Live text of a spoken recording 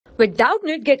With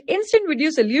Doubtnut, get instant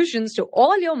video solutions to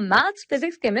all your maths,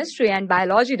 physics, chemistry, and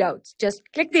biology doubts. Just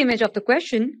click the image of the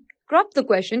question, crop the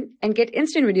question, and get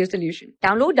instant video solution.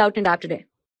 Download Doubtnut app today.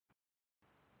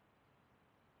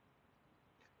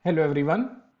 Hello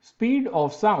everyone. Speed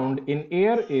of sound in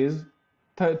air is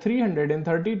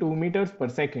 332 meters per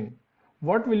second.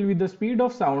 What will be the speed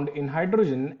of sound in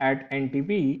hydrogen at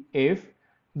NTP if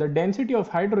the density of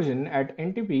hydrogen at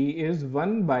NTP is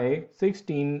 1 by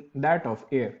 16 that of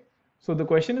air? So the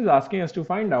question is asking us to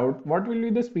find out what will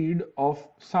be the speed of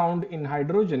sound in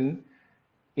hydrogen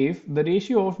if the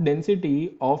ratio of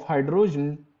density of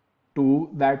hydrogen to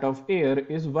that of air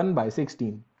is 1 by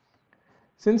 16.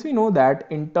 Since we know that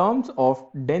in terms of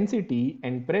density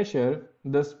and pressure,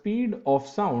 the speed of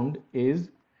sound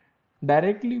is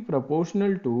directly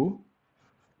proportional to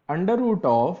under root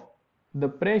of the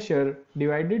pressure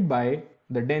divided by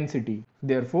the density.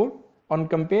 Therefore, on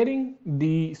comparing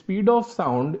the speed of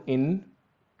sound in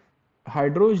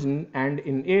hydrogen and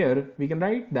in air, we can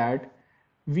write that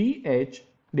Vh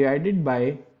divided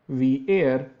by V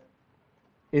air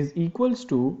is equals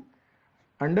to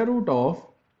under root of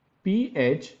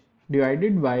pH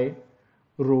divided by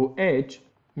rho h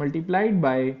multiplied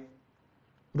by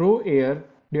rho air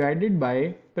divided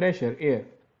by pressure air.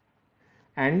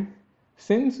 And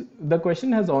since the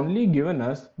question has only given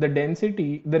us the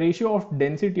density, the ratio of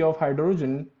density of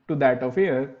hydrogen to that of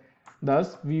air,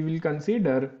 thus we will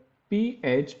consider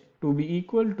pH to be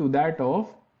equal to that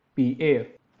of P air.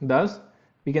 Thus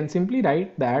we can simply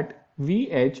write that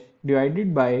Vh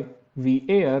divided by V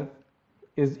air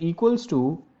is equals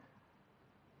to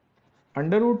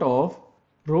under root of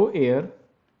rho air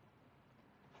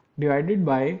divided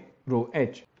by rho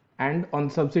h, and on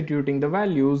substituting the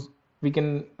values we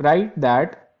can write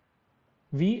that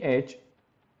Vh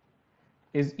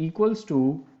is equals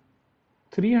to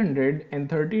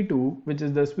 332, which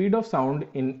is the speed of sound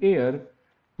in air,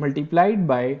 multiplied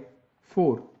by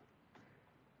 4.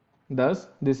 Thus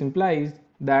this implies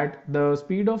that the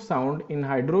speed of sound in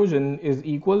hydrogen is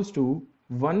equals to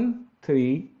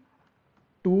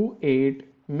 1328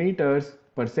 meters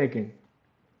per second,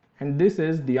 and this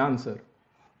is the answer.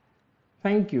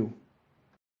 Thank you.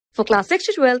 For class 6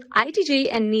 to 12, IIT JEE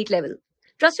and NEET level.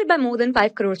 Trusted by more than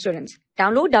 5 crore students.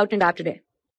 Download Doubtnut app today.